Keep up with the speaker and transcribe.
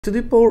To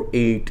the power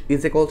 8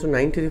 is equal to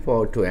 9 to the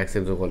power 2 x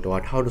is equal to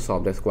what? How to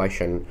solve this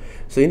question?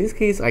 So in this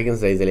case I can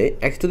say easily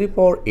x to the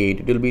power 8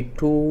 it will be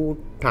 2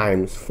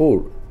 times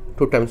 4.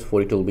 2 times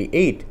 4 it will be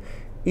 8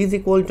 is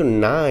equal to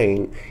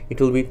 9.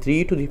 It will be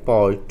 3 to the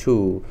power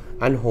 2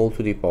 and whole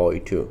to the power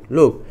 2.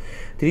 Look,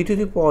 3 to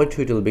the power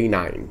 2 it will be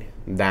 9.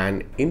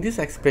 Then in this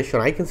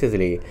expression I can say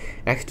easily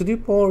x to the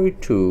power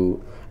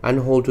 2 and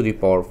whole to the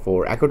power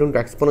 4 according to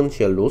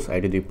exponential rules. I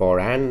to the power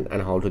n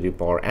and whole to the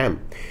power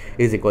m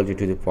is equal to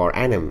the power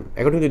nm.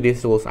 According to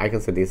these rules I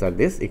can say these are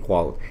this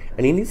equal,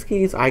 and in this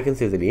case I can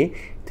say easily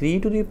 3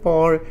 to the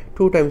power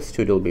 2 times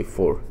 2 will be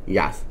 4.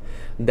 Yes,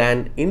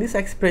 then in this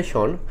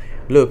expression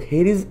look,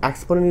 here is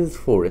exponent is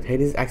 4,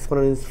 here is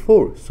exponent is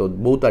 4, so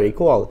both are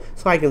equal,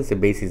 so I can say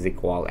base is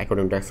equal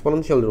according to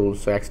exponential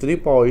rules. So x to the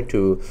power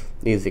 2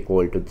 is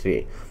equal to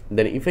 3.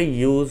 Then if I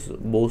use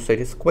both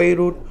sides square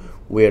root,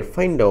 where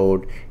find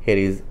out here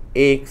is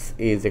x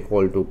is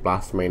equal to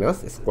plus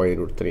minus square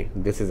root 3.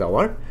 This is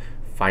our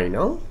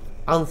final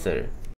answer.